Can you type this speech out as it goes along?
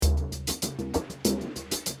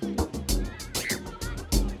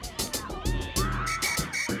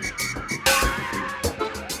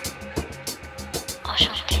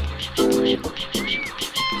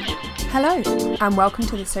Hello, and welcome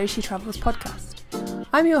to the So She Travels podcast.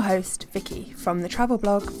 I'm your host, Vicky, from the travel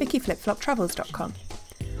blog VickyFlipFlopTravels.com.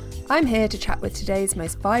 I'm here to chat with today's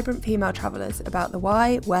most vibrant female travellers about the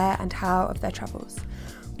why, where and how of their travels.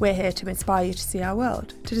 We're here to inspire you to see our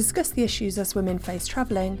world, to discuss the issues us women face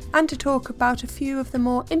travelling, and to talk about a few of the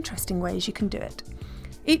more interesting ways you can do it.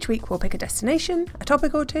 Each week we'll pick a destination, a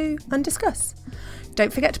topic or two, and discuss.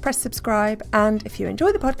 Don't forget to press subscribe, and if you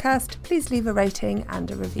enjoy the podcast, please leave a rating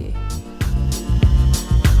and a review.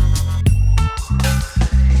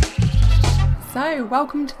 So,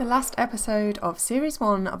 welcome to the last episode of Series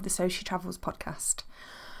 1 of the So She Travels podcast.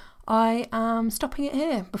 I am stopping it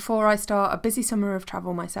here before I start a busy summer of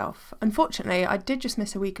travel myself. Unfortunately, I did just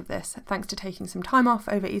miss a week of this, thanks to taking some time off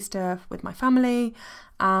over Easter with my family,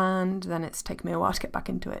 and then it's taken me a while to get back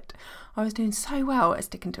into it. I was doing so well at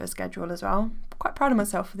sticking to a schedule as well. Quite proud of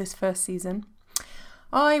myself for this first season.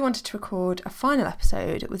 I wanted to record a final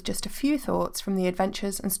episode with just a few thoughts from the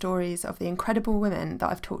adventures and stories of the incredible women that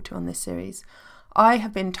I've talked to on this series. I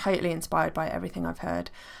have been totally inspired by everything I've heard,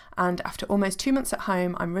 and after almost 2 months at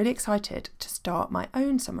home, I'm really excited to start my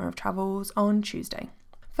own summer of travels on Tuesday.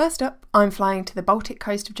 First up, I'm flying to the Baltic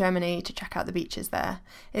coast of Germany to check out the beaches there.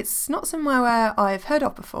 It's not somewhere where I've heard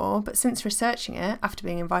of before, but since researching it after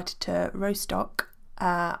being invited to Rostock,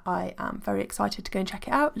 I am very excited to go and check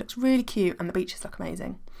it out. It looks really cute and the beaches look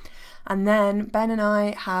amazing. And then Ben and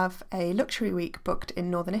I have a luxury week booked in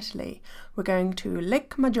northern Italy. We're going to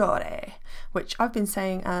Lake Maggiore, which I've been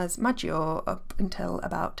saying as Maggiore up until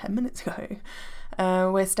about 10 minutes ago.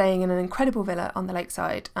 We're staying in an incredible villa on the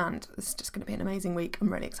lakeside, and it's just going to be an amazing week.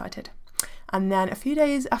 I'm really excited. And then a few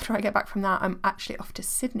days after I get back from that, I'm actually off to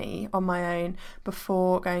Sydney on my own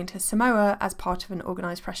before going to Samoa as part of an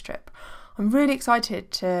organised press trip. I'm really excited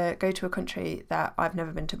to go to a country that I've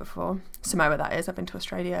never been to before. Samoa, that is. I've been to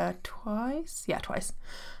Australia twice.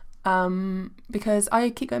 Because I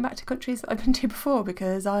keep going back to countries that I've been to before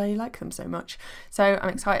because I like them so much. So I'm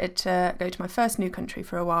excited to go to my first new country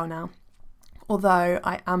for a while now. Although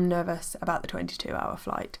I am nervous about the 22-hour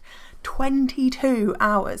flight. 22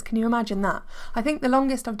 hours, can you imagine that? I think the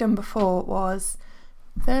longest I've done before was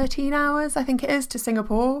 13 hours, I think it is, to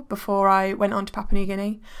Singapore before I went on to Papua New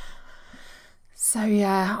Guinea. So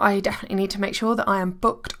yeah, I definitely need to make sure that I am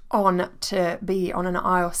booked on to be on an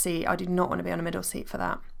aisle seat. I do not want to be on a middle seat for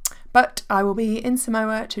that. But I will be in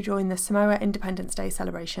Samoa to join the Samoa Independence Day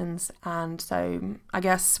celebrations, and so I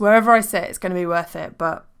guess wherever I sit it's going to be worth it,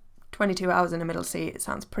 but 22 hours in a middle seat, it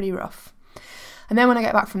sounds pretty rough. And then when I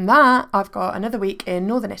get back from that, I've got another week in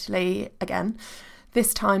northern Italy again,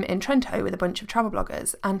 this time in Trento with a bunch of travel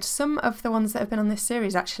bloggers, and some of the ones that have been on this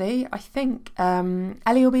series actually. I think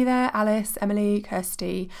Ellie will be there, Alice, Emily,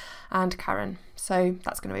 Kirsty and Karen. So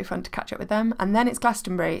that's going to be fun to catch up with them. And then it's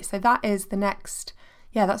Glastonbury, so that is the next,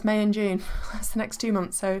 that's May and June. That's the next 2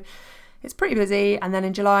 months, so it's pretty busy. And then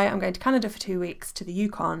in July I'm going to Canada for 2 weeks to the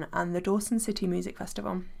Yukon and the Dawson City Music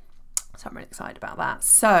Festival. So I'm really excited about that.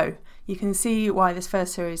 So you can see why this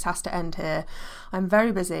first series has to end here. I'm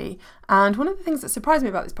very busy. And one of the things that surprised me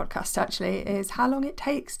about this podcast actually is how long it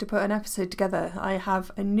takes to put an episode together. I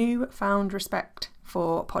have a newfound respect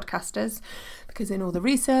for podcasters because in all the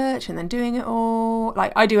research and then doing it all,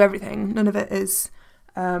 I do everything. None of it is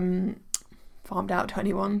farmed out to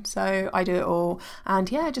anyone. So I do it all.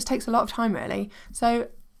 And it just takes a lot of time really. So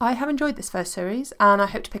I have enjoyed this first series and I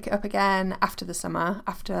hope to pick it up again after the summer,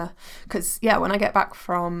 because when I get back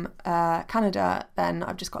from Canada, then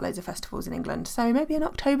I've just got loads of festivals in England. So maybe in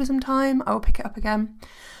October sometime I will pick it up again.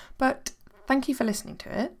 But thank you for listening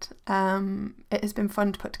to it. It has been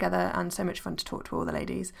fun to put together and so much fun to talk to all the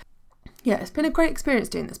ladies. It's been a great experience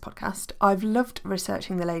doing this podcast. I've loved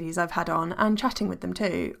researching the ladies I've had on and chatting with them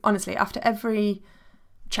too. Honestly, after every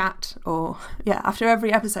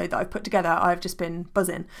episode that I've put together, I've just been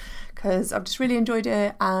buzzing because I've just really enjoyed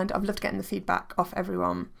it and I've loved getting the feedback off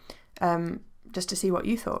everyone, just to see what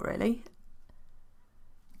you thought really.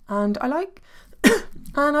 And I like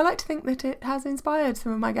to think that it has inspired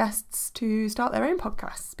some of my guests to start their own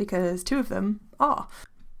podcasts, because 2 of them are.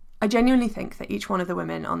 I genuinely think that each one of the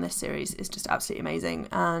women on this series is just absolutely amazing,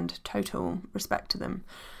 and total respect to them.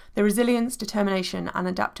 The resilience, determination and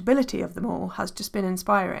adaptability of them all has just been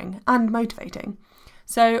inspiring and motivating.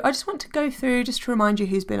 So I just want to go through just to remind you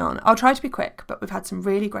who's been on. I'll try to be quick, but we've had some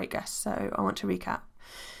really great guests, so I want to recap.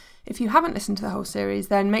 If you haven't listened to the whole series,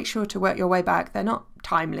 then make sure to work your way back. They're not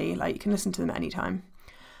timely, you can listen to them at any time.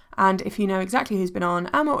 And if you know exactly who's been on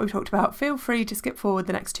and what we've talked about, feel free to skip forward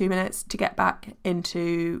the next 2 minutes to get back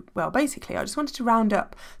into, well, basically, I just wanted to round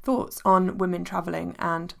up thoughts on women travelling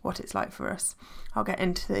and what it's like for us. I'll get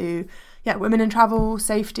into, women in travel,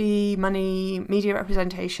 safety, money, media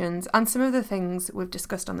representations, and some of the things we've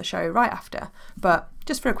discussed on the show right after. But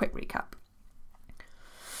just for a quick recap.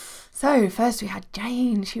 So first we had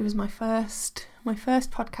Jane. She was my first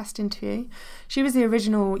podcast interview. She was the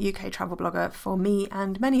original UK travel blogger for me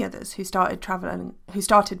and many others who started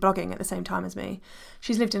blogging at the same time as me.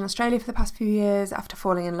 She's lived in Australia for the past few years after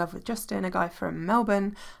falling in love with Justin, a guy from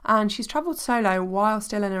Melbourne, and she's travelled solo while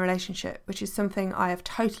still in a relationship, which is something I have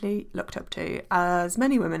totally looked up to, as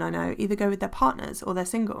many women I know either go with their partners or they're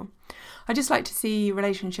single. I just like to see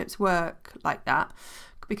relationships work like that,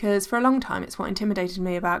 because for a long time it's what intimidated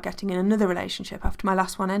me about getting in another relationship after my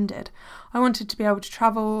last one ended. I wanted to be able to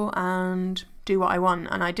travel and do what I want,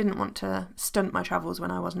 and I didn't want to stunt my travels when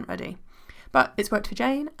I wasn't ready. But it's worked for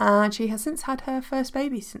Jane, and she has since had her first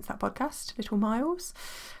baby since that podcast, little Miles.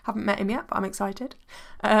 Haven't met him yet, but I'm excited.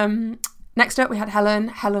 Next up we had Helen.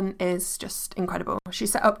 Helen is just incredible. She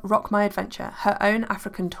set up Rock My Adventure, her own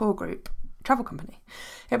African tour group, travel company.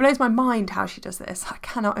 It blows my mind how she does this. I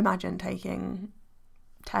cannot imagine taking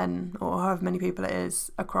 10 or however many people it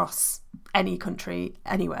is across any country,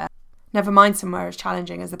 anywhere. Never mind somewhere as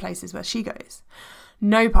challenging as the places where she goes.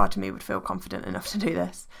 No part of me would feel confident enough to do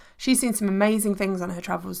this. She's seen some amazing things on her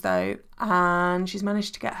travels though, and she's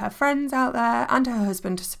managed to get her friends out there and her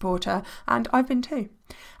husband to support her, and I've been too.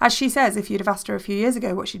 As she says, if you'd have asked her a few years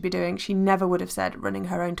ago what she'd be doing, she never would have said running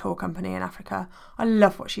her own tour company in Africa. I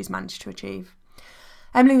love what she's managed to achieve.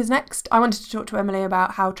 Emily was next. I wanted to talk to Emily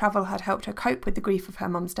about how travel had helped her cope with the grief of her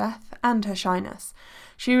mum's death and her shyness.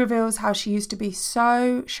 She reveals how she used to be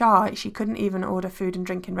so shy she couldn't even order food and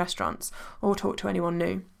drink in restaurants or talk to anyone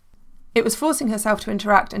new. It was forcing herself to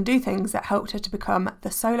interact and do things that helped her to become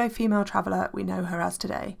the solo female traveller we know her as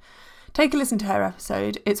today. Take a listen to her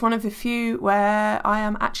episode. It's one of the few where I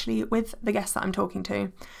am actually with the guest that I'm talking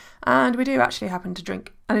to. And we do actually happen to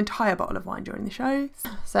drink an entire bottle of wine during the show.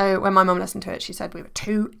 So when my mum listened to it, she said we were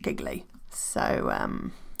too giggly. So,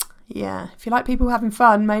 if you like people having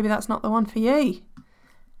fun, maybe that's not the one for you.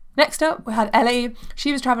 Next up, we had Ellie.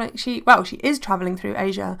 She is travelling through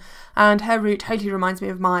Asia, and her route totally reminds me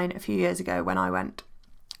of mine a few years ago when I went.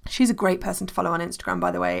 She's a great person to follow on Instagram,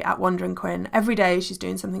 by the way, at Wandering Quinn. Every day she's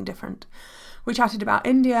doing something different. We chatted about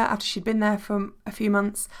India after she'd been there for a few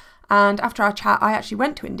months. And after our chat, I actually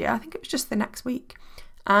went to India. I think it was just the next week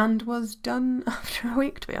and was done after a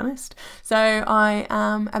week, to be honest. So I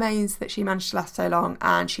am amazed that she managed to last so long,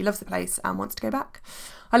 and she loves the place and wants to go back.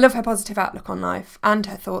 I love her positive outlook on life, and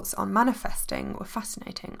her thoughts on manifesting were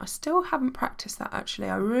fascinating. I still haven't practiced that, actually.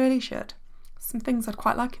 I really should. Some things I'd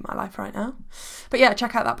quite like in my life right now. But yeah,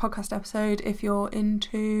 check out that podcast episode if you're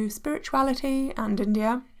into spirituality and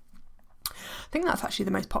India. I think that's actually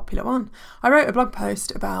the most popular one. I wrote a blog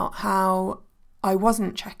post about how I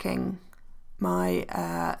wasn't checking my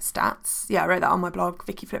stats. Yeah, I wrote that on my blog,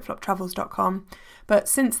 vickyflipfloptravels.com. But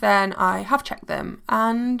since then, I have checked them,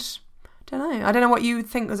 and I don't know what you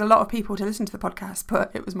think. There's a lot of people to listen to the podcast,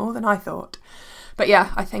 but it was more than I thought. But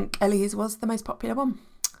yeah, I think Ellie's was the most popular one.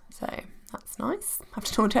 So that's nice. Have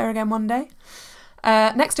to talk to her again one day.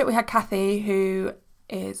 Next up, we had Kathy, who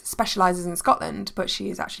specialises in Scotland, but she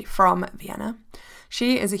is actually from Vienna.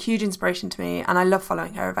 She is a huge inspiration to me, and I love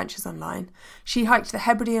following her adventures online. She hiked the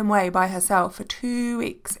Hebridean Way by herself for 2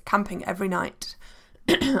 weeks, camping every night.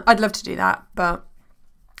 I'd love to do that, but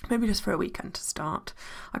maybe just for a weekend to start.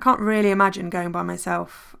 I can't really imagine going by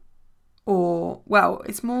myself,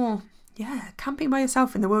 it's more, camping by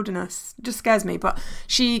yourself in the wilderness just scares me. But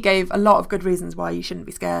she gave a lot of good reasons why you shouldn't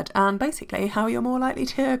be scared, and basically how you're more likely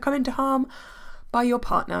to come into harm by your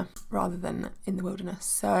partner rather than in the wilderness.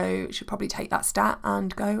 So you should probably take that stat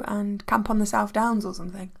and go and camp on the South Downs or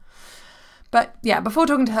something. But yeah, before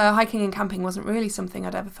talking to her, hiking and camping wasn't really something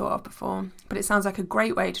I'd ever thought of before, but it sounds like a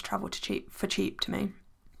great way to travel for cheap to me.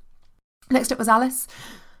 Next up was Alice.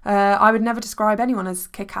 I would never describe anyone as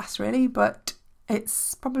kick-ass really, but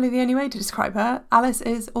it's probably the only way to describe her. Alice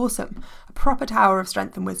is awesome, a proper tower of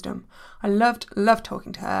strength and wisdom. I loved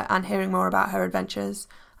talking to her and hearing more about her adventures.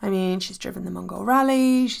 I mean, she's driven the Mongol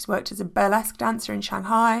Rally, she's worked as a burlesque dancer in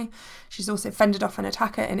Shanghai, she's also fended off an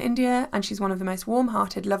attacker in India, and she's one of the most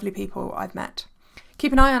warm-hearted, lovely people I've met.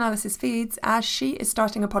 Keep an eye on Alice's feeds, as she is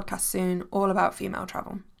starting a podcast soon all about female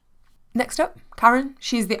travel. Next up, Karen.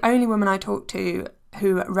 She's the only woman I talk to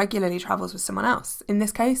who regularly travels with someone else. In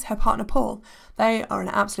this case, her partner Paul. They are an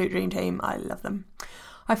absolute dream team. I love them.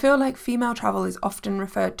 I feel like female travel is often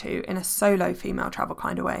referred to in a solo female travel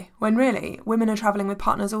kind of way, when really, women are travelling with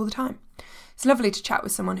partners all the time. It's lovely to chat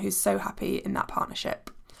with someone who's so happy in that partnership.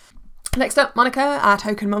 Next up, Monica, our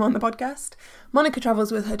token mum on the podcast. Monica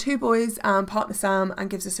travels with her 2 boys and partner Sam and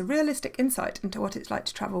gives us a realistic insight into what it's like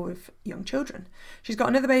to travel with young children. She's got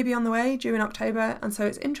another baby on the way, due in October, and so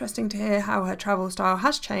it's interesting to hear how her travel style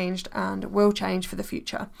has changed and will change for the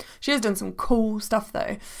future. She has done some cool stuff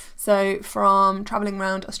though. So from travelling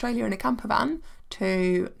around Australia in a camper van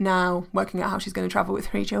to now working out how she's going to travel with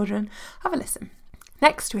 3 children. Have a listen.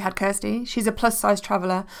 Next, we had Kirsty. She's a plus-size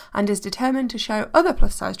traveller and is determined to show other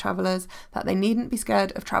plus-size travellers that they needn't be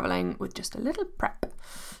scared of travelling with just a little prep.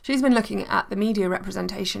 She's been looking at the media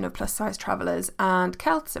representation of plus-size travellers and,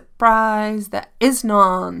 Kel, surprise, there is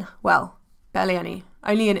none. Well, barely any.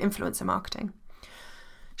 Only in influencer marketing.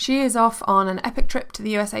 She is off on an epic trip to the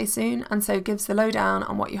USA soon and so gives the lowdown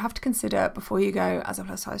on what you have to consider before you go as a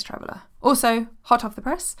plus-size traveller. Also, hot off the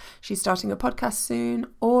press, she's starting a podcast soon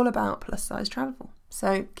all about plus-size travel.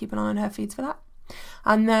 So keep an eye on her feeds for that.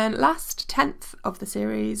 And then last, 10th of the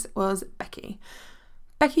series was Becky.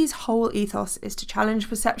 Becky's whole ethos is to challenge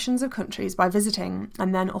perceptions of countries by visiting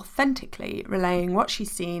and then authentically relaying what she's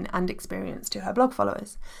seen and experienced to her blog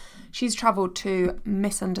followers. She's travelled to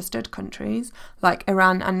misunderstood countries like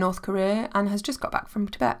Iran and North Korea and has just got back from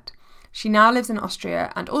Tibet. She now lives in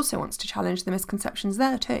Austria and also wants to challenge the misconceptions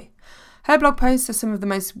there too. Her blog posts are some of the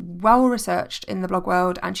most well-researched in the blog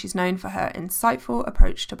world and she's known for her insightful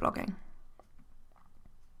approach to blogging.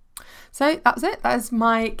 So that was it. That is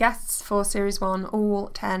my guests for Series 1, all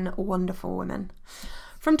 10 wonderful women.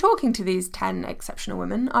 From talking to these 10 exceptional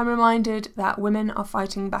women, I'm reminded that women are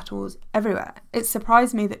fighting battles everywhere. It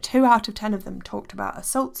surprised me that 2 out of 10 of them talked about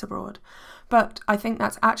assaults abroad, but I think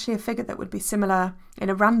that's actually a figure that would be similar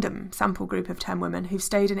in a random sample group of 10 women who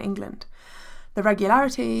stayed in England. The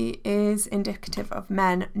regularity is indicative of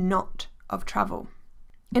men, not of travel.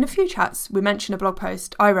 In a few chats, we mentioned a blog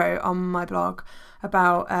post I wrote on my blog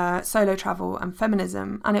about solo travel and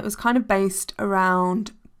feminism, and it was kind of based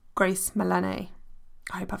around Grace Melene.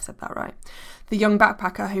 I hope I've said that right. The young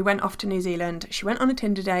backpacker who went off to New Zealand. She went on a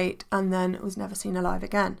Tinder date and then was never seen alive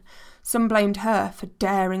again. Some blamed her for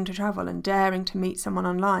daring to travel and daring to meet someone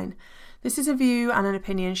online. This is a view and an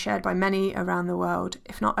opinion shared by many around the world,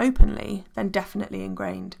 if not openly, then definitely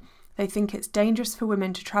ingrained. They think it's dangerous for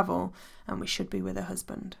women to travel and we should be with a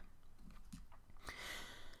husband.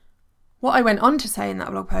 What I went on to say in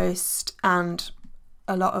that blog post, and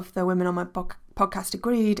a lot of the women on my podcast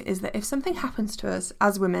agreed, is that if something happens to us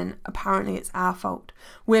as women, apparently it's our fault.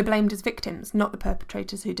 We're blamed as victims, not the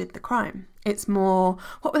perpetrators who did the crime. It's more,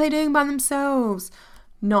 what were they doing by themselves?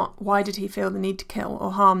 Not, why did he feel the need to kill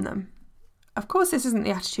or harm them? Of course, this isn't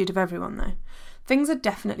the attitude of everyone, though. Things are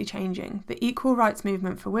definitely changing. The equal rights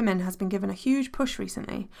movement for women has been given a huge push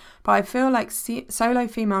recently, but I feel like solo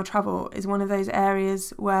female travel is one of those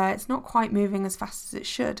areas where it's not quite moving as fast as it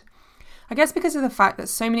should. I guess because of the fact that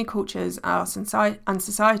so many cultures and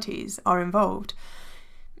societies are involved.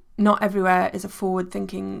 Not everywhere is a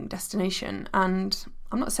forward-thinking destination, and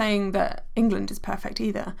I'm not saying that England is perfect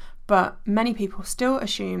either, but many people still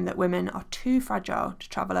assume that women are too fragile to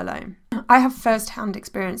travel alone. I have first-hand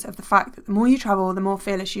experience of the fact that the more you travel, the more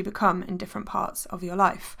fearless you become in different parts of your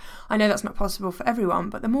life. I know that's not possible for everyone,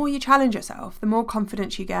 but the more you challenge yourself, the more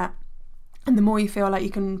confidence you get, and the more you feel like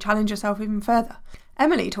you can challenge yourself even further.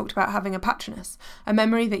 Emily talked about having a patronus, a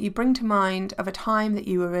memory that you bring to mind of a time that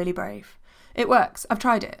you were really brave. It works. I've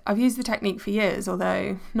tried it. I've used the technique for years,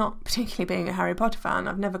 although not particularly being a Harry Potter fan,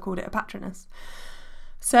 I've never called it a patronus.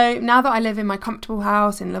 So now that I live in my comfortable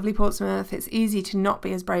house in lovely Portsmouth, it's easy to not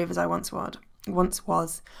be as brave as I once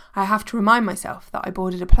was. I have to remind myself that I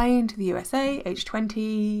boarded a plane to the USA, age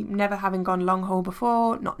 20, never having gone long haul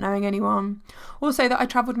before, not knowing anyone. Also that I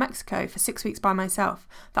travelled Mexico for 6 weeks by myself,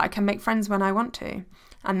 that I can make friends when I want to,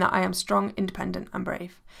 and that I am strong, independent and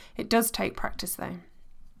brave. It does take practice though.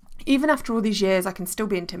 Even after all these years, I can still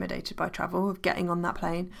be intimidated by travel, of getting on that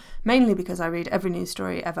plane, mainly because I read every news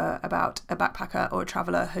story ever about a backpacker or a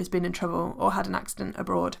traveller who's been in trouble or had an accident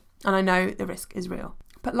abroad, and I know the risk is real.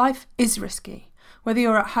 But life is risky. Whether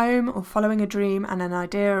you're at home or following a dream and an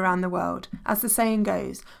idea around the world, as the saying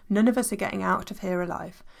goes, none of us are getting out of here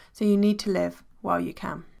alive, so you need to live while you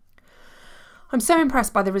can. I'm so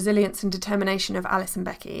impressed by the resilience and determination of Alice and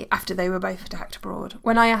Becky after they were both attacked abroad.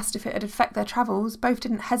 When I asked if it had affected their travels, both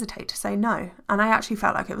didn't hesitate to say no, and I actually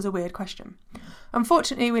felt like it was a weird question.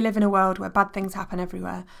 Unfortunately, we live in a world where bad things happen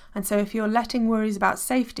everywhere, and so if you're letting worries about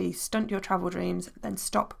safety stunt your travel dreams, then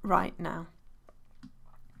stop right now.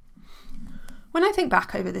 When I think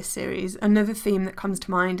back over this series, another theme that comes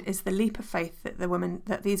to mind is the leap of faith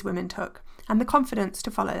that these women took, and the confidence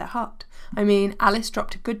to follow their heart. I mean, Alice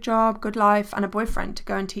dropped a good job, good life, and a boyfriend to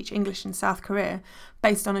go and teach English in South Korea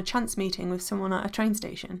based on a chance meeting with someone at a train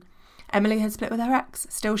station. Emily had split with her ex,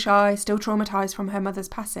 still shy, still traumatised from her mother's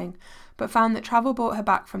passing, but found that travel brought her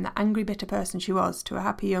back from the angry, bitter person she was to a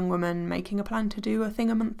happy young woman making a plan to do a thing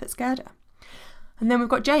a month that scared her. And then we've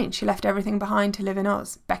got Jane. She left everything behind to live in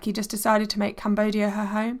Oz. Becky just decided to make Cambodia her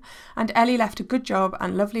home, and Ellie left a good job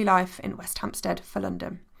and lovely life in West Hampstead for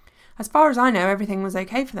London. As far as I know, everything was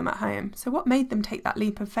okay for them at home, so what made them take that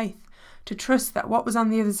leap of faith, to trust that what was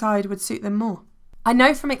on the other side would suit them more? I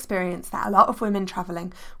know from experience that a lot of women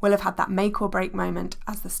travelling will have had that make or break moment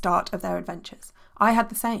as the start of their adventures. I had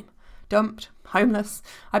the same. Dumped, homeless.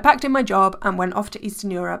 I packed in my job and went off to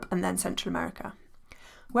Eastern Europe and then Central America.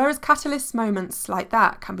 Whereas catalyst moments like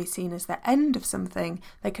that can be seen as the end of something,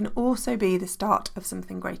 they can also be the start of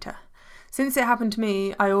something greater. Since it happened to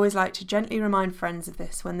me, I always like to gently remind friends of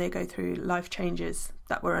this when they go through life changes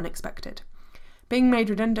that were unexpected. Being made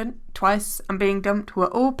redundant twice and being dumped were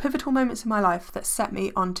all pivotal moments in my life that set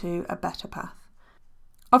me onto a better path.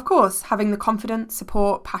 Of course, having the confidence,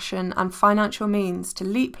 support, passion and financial means to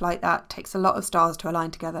leap like that takes a lot of stars to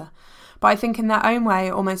align together. But I think in their own way,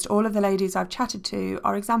 almost all of the ladies I've chatted to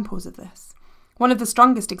are examples of this. One of the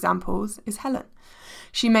strongest examples is Helen.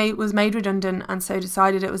 She was made redundant and so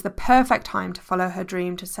decided it was the perfect time to follow her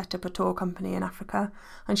dream to set up a tour company in Africa,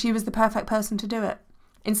 and she was the perfect person to do it.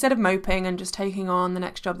 Instead of moping and just taking on the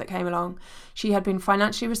next job that came along, she had been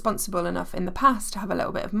financially responsible enough in the past to have a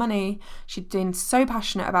little bit of money. She'd been so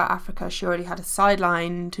passionate about Africa, she already had a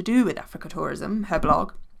sideline to do with Africa tourism, her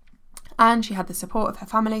blog, and she had the support of her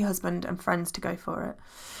family, husband and friends to go for it.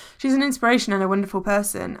 She's an inspiration and a wonderful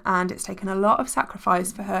person, and it's taken a lot of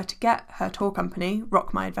sacrifice for her to get her tour company,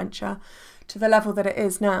 Rock My Adventure, to the level that it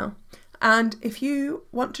is now. And if you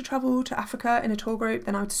want to travel to Africa in a tour group,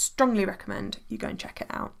 then I would strongly recommend you go and check it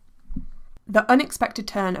out. The unexpected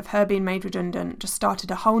turn of her being made redundant just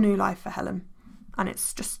started a whole new life for Helen, and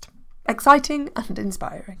it's just exciting and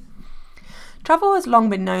inspiring. Travel has long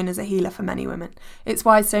been known as a healer for many women. It's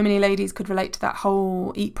why so many ladies could relate to that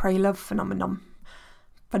whole eat, pray, love phenomenon.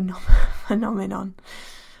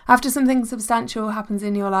 After something substantial happens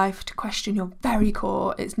in your life, to question your very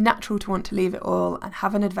core, it's natural to want to leave it all and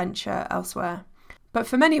have an adventure elsewhere. But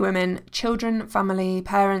for many women, children, family,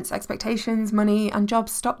 parents, expectations, money and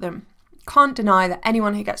jobs stop them. Can't deny that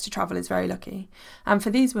anyone who gets to travel is very lucky. And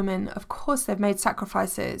for these women, of course they've made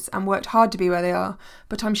sacrifices and worked hard to be where they are,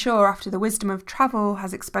 but I'm sure after the wisdom of travel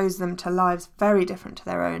has exposed them to lives very different to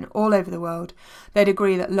their own all over the world, they'd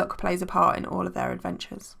agree that luck plays a part in all of their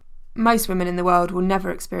adventures. Most women in the world will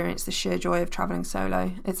never experience the sheer joy of travelling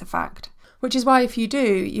solo, it's a fact. Which is why if you do,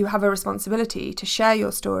 you have a responsibility to share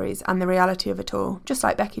your stories and the reality of it all, just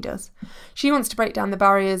like Becky does. She wants to break down the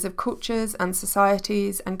barriers of cultures and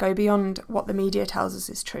societies and go beyond what the media tells us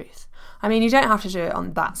is truth. I mean, you don't have to do it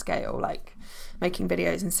on that scale, like making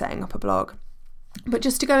videos and setting up a blog. But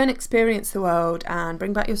just to go and experience the world and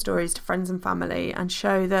bring back your stories to friends and family and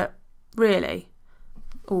show that, really,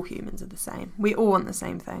 all humans are the same. We all want the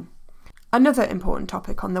same thing. Another important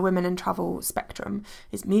topic on the women in travel spectrum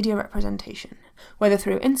is media representation, whether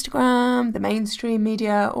through Instagram, the mainstream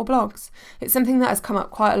media or blogs. It's something that has come up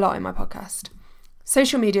quite a lot in my podcast.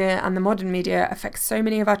 Social media and the modern media affects so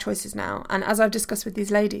many of our choices now, and as I've discussed with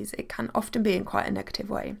these ladies, it can often be in quite a negative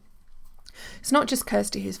way. It's not just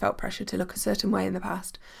Kirsty who's felt pressure to look a certain way in the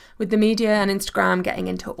past. With the media and Instagram getting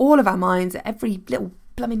into all of our minds at every little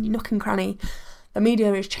blooming nook and cranny, the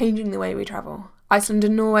media is changing the way we travel. Iceland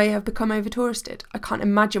and Norway have become over-touristed. I can't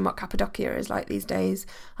imagine what Cappadocia is like these days,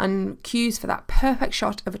 and queues for that perfect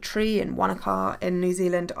shot of a tree in Wanaka in New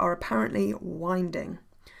Zealand are apparently winding.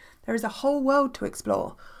 There is a whole world to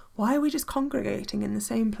explore. Why are we just congregating in the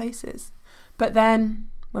same places? But then,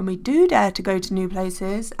 when we do dare to go to new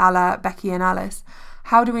places, a la Becky and Alice,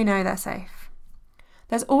 how do we know they're safe?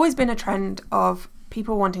 There's always been a trend of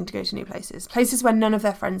people wanting to go to new places where none of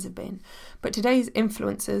their friends have been. But today's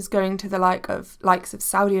influencers going to the likes of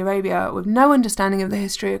Saudi Arabia with no understanding of the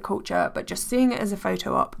history or culture, but just seeing it as a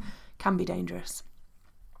photo op, can be dangerous.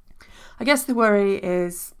 I guess the worry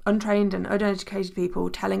is untrained and uneducated people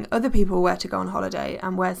telling other people where to go on holiday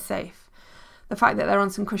and where's safe. The fact that they're on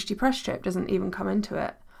some cushy press trip doesn't even come into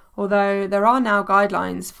it, although there are now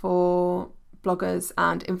guidelines for bloggers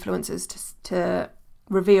and influencers to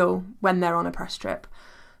reveal when they're on a press trip.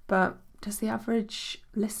 But does the average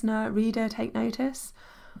listener, reader take notice?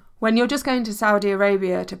 When you're just going to Saudi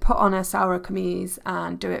Arabia to put on a sour kameez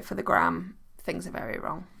and do it for the gram, things are very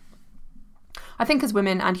wrong. I think as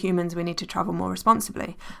women and humans we need to travel more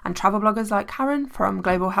responsibly, and travel bloggers like Karen from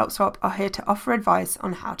Global Help Swap are here to offer advice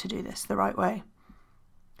on how to do this the right way.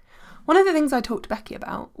 One of the things I talked to Becky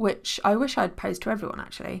about, which I wish I'd posed to everyone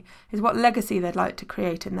actually, is what legacy they'd like to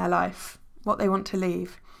create in their life, what they want to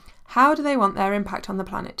leave. How do they want their impact on the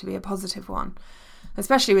planet to be a positive one,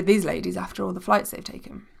 especially with these ladies after all the flights they've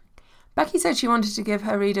taken? Becky said she wanted to give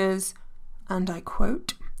her readers, and I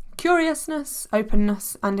quote, curiousness,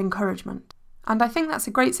 openness and encouragement. And I think that's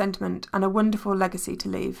a great sentiment and a wonderful legacy to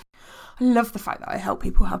leave. I love the fact that I help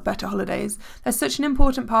people have better holidays. They're such an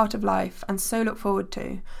important part of life and so look forward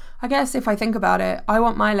to. I guess if I think about it, I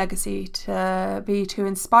want my legacy to be to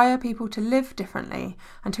inspire people to live differently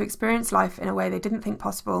and to experience life in a way they didn't think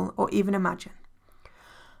possible or even imagine.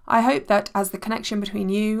 I hope that as the connection between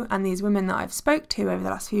you and these women that I've spoke to over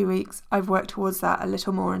the last few weeks, I've worked towards that a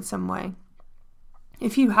little more in some way.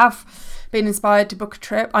 If you have been inspired to book a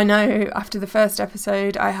trip, I know after the first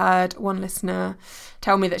episode I had one listener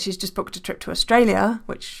tell me that she's just booked a trip to Australia,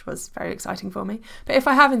 which was very exciting for me. But if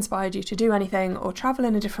I have inspired you to do anything or travel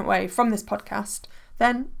in a different way from this podcast,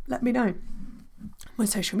 then let me know. My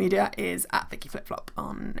social media is @VickyFlipFlop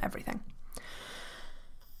on everything.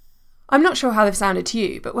 I'm not sure how they've sounded to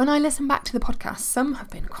you, but when I listen back to the podcast, some have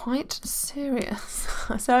been quite serious.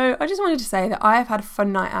 So I just wanted to say that I have had a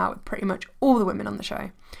fun night out with pretty much all the women on the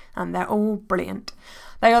show, and they're all brilliant.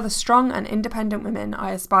 They are the strong and independent women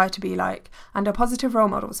I aspire to be like, and are positive role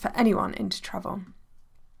models for anyone into travel.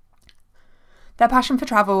 Their passion for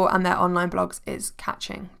travel and their online blogs is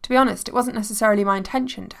catching. To be honest, it wasn't necessarily my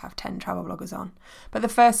intention to have 10 travel bloggers on, but the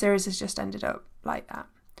first series has just ended up like that.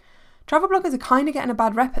 Travel bloggers are kind of getting a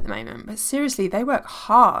bad rep at the moment, but seriously, they work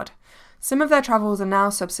hard. Some of their travels are now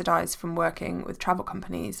subsidised from working with travel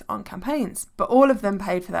companies on campaigns, but all of them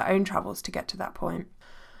paid for their own travels to get to that point.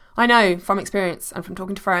 I know from experience and from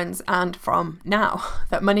talking to friends and from now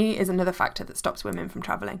that money is another factor that stops women from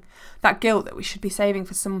travelling. That guilt that we should be saving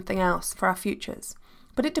for something else, for our futures.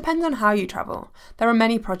 But it depends on how you travel. There are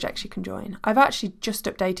many projects you can join. I've actually just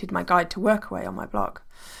updated my guide to Workaway on my blog.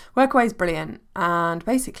 Workaway is brilliant, and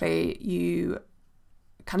basically you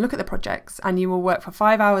can look at the projects and you will work for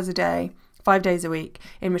 5 hours a day, 5 days a week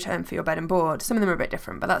in return for your bed and board. Some of them are a bit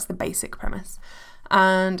different, but that's the basic premise.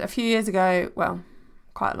 And a few years ago, well,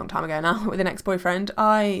 quite a long time ago now, with an ex-boyfriend,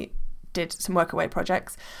 I did some Workaway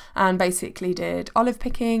projects and basically did olive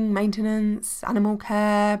picking, maintenance, animal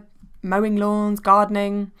care, mowing lawns,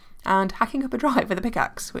 gardening, and hacking up a drive with a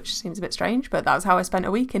pickaxe, which seems a bit strange, but that was how I spent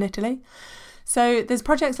a week in Italy. So there's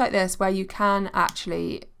projects like this where you can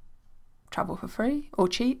actually travel for free or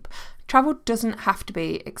cheap. Travel doesn't have to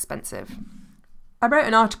be expensive. I wrote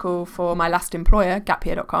an article for my last employer,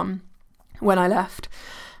 gapyear.com, when I left,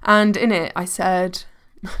 and in it I said,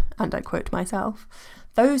 and I quote myself,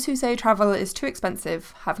 "Those who say travel is too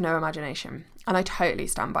expensive have no imagination." And I totally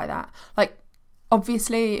stand by that. Like,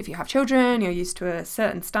 obviously, if you have children, you're used to a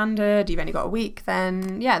certain standard, you've only got a week,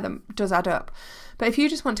 then yeah, that does add up. But if you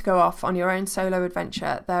just want to go off on your own solo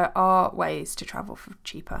adventure, there are ways to travel for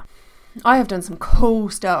cheaper. I have done some cool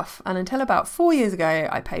stuff, and until about 4 years ago,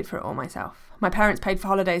 I paid for it all myself. My parents paid for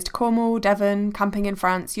holidays to Cornwall, Devon, camping in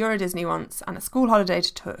France, Euro Disney once, and a school holiday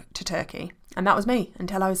to Turkey. And that was me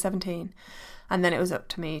until I was 17. And then it was up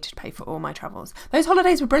to me to pay for all my travels. Those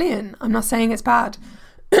holidays were brilliant. I'm not saying it's bad.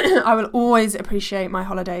 I will always appreciate my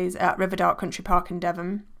holidays at Riverdark Country Park in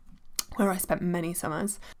Devon, where I spent many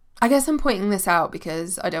summers. I guess I'm pointing this out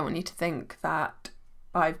because I don't want you to think that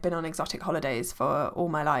I've been on exotic holidays for all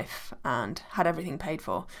my life and had everything paid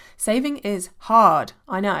for. Saving is hard,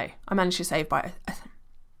 I know.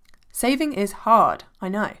 Saving is hard, I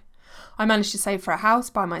know. I managed to save for a house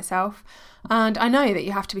by myself, and I know that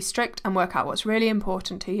you have to be strict and work out what's really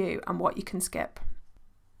important to you and what you can skip.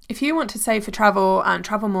 If you want to save for travel and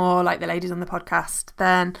travel more like the ladies on the podcast,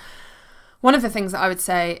 then one of the things that I would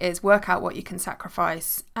say is work out what you can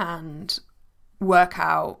sacrifice and work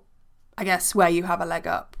out, I guess, where you have a leg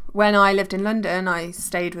up. When I lived in London, I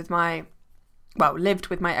lived with my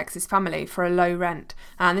ex's family for a low rent,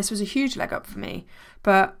 and this was a huge leg up for me,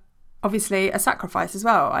 but obviously a sacrifice as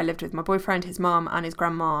well. I lived with my boyfriend, his mum and his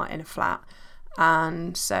grandma in a flat,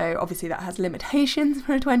 and so obviously that has limitations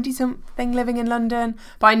for a 20-something living in London,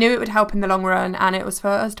 but I knew it would help in the long run, and it was for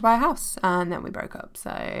us to buy a house, and then we broke up, so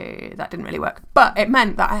that didn't really work. But it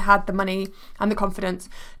meant that I had the money and the confidence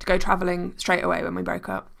to go travelling straight away when we broke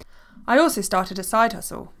up. I also started a side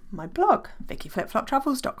hustle, my blog,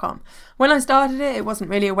 VickyFlipFlopTravels.com. When I started it, it wasn't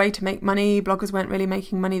really a way to make money. Bloggers weren't really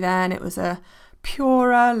making money then. It was a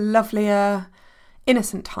purer, lovelier,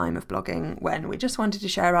 innocent time of blogging when we just wanted to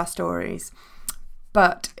share our stories.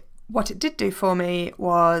 But what it did do for me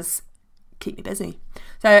was keep me busy.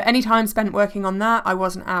 So any time spent working on that, I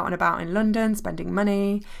wasn't out and about in London spending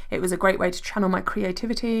money. It was a great way to channel my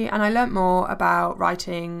creativity, and I learnt more about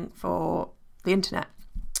writing for the internet.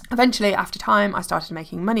 Eventually, after time, I started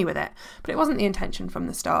making money with it, but it wasn't the intention from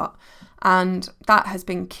the start. And that has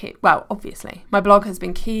been key. Well, obviously, my blog has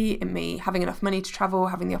been key in me having enough money to travel,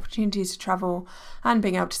 having the opportunities to travel, and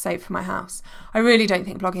being able to save for my house. I really don't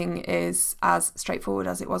think blogging is as straightforward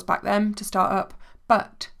as it was back then to start up,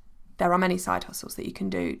 but there are many side hustles that you can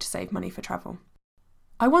do to save money for travel.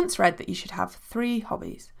 I once read that you should have 3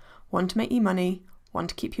 hobbies: one to make you money, one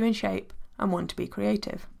to keep you in shape, and one to be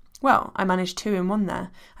creative. Well, I managed 2 in 1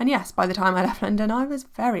 there. And yes, by the time I left London, I was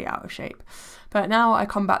very out of shape. But now I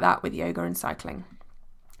combat that with yoga and cycling.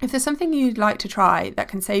 If there's something you'd like to try that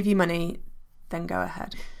can save you money, then go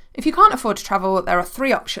ahead. If you can't afford to travel, there are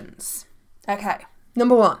 3 options. Okay,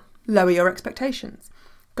 number 1, lower your expectations.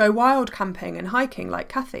 Go wild camping and hiking like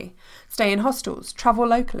Kathy. Stay in hostels, travel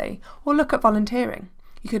locally, or look at volunteering.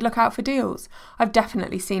 You could look out for deals. I've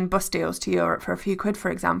definitely seen bus deals to Europe for a few quid,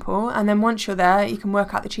 for example, and then once you're there, you can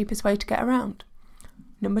work out the cheapest way to get around.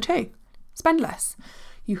 Number 2, spend less.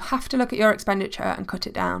 You have to look at your expenditure and cut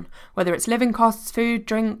it down. Whether it's living costs, food,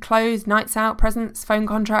 drink, clothes, nights out, presents, phone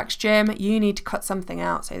contracts, gym, you need to cut something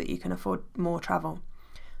out so that you can afford more travel.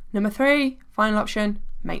 Number 3, final option,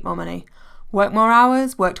 make more money. Work more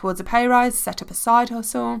hours, work towards a pay rise, set up a side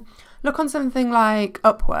hustle. Look on something like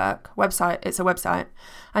Upwork, it's a website,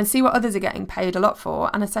 and see what others are getting paid a lot for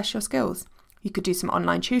and assess your skills. You could do some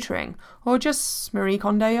online tutoring, or just Marie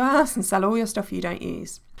Kondo your ass and sell all your stuff you don't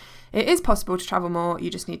use. It is possible to travel more, you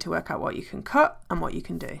just need to work out what you can cut and what you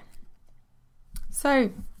can do. So,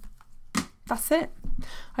 that's it.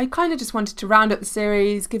 I kind of just wanted to round up the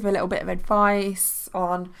series, give a little bit of advice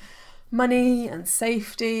on money and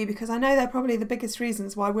safety, because I know they're probably the biggest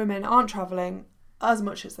reasons why women aren't travelling as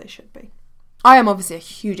much as they should be. I am obviously a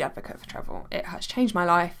huge advocate for travel. It has changed my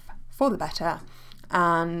life for the better,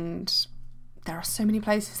 and there are so many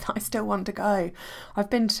places that I still want to go. I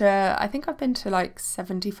think I've been to like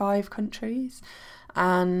 75 countries,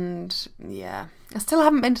 and yeah, I still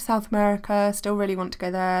haven't been to South America, still really want to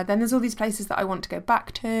go there. Then there's all these places that I want to go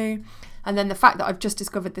back to. And then the fact that I've just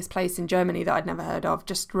discovered this place in Germany that I'd never heard of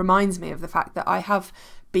just reminds me of the fact that I have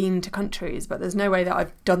been to countries, but there's no way that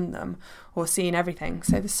I've done them or seen everything.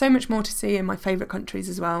 So there's so much more to see in my favourite countries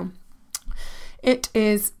as well. It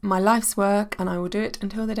is my life's work and I will do it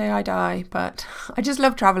until the day I die, but I just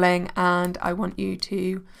love travelling and I want you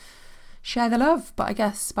to share the love. But I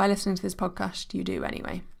guess by listening to this podcast, you do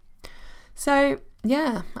anyway. So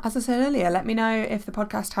yeah, as I said earlier, let me know if the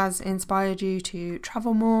podcast has inspired you to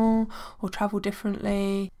travel more or travel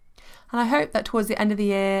differently. And I hope that towards the end of the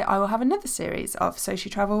year, I will have another series of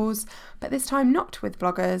Soci Travels, but this time not with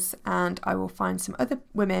bloggers, and I will find some other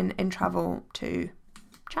women in travel to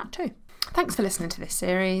chat to. Thanks for listening to this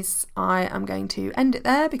series. I am going to end it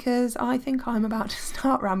there because I think I'm about to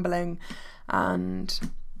start rambling, and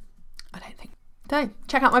I don't think. So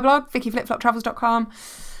check out my blog, VickyFlipFlopTravels.com.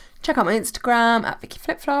 Check out my Instagram at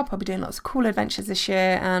VickyFlipFlop. I'll be doing lots of cool adventures this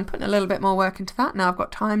year and putting a little bit more work into that. Now I've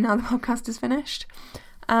got time, now the podcast is finished.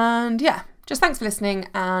 And yeah, just thanks for listening,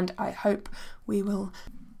 and I hope you will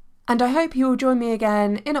join me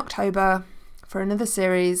again in October for another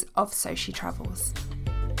series of Soci Travels.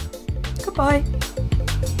 Goodbye.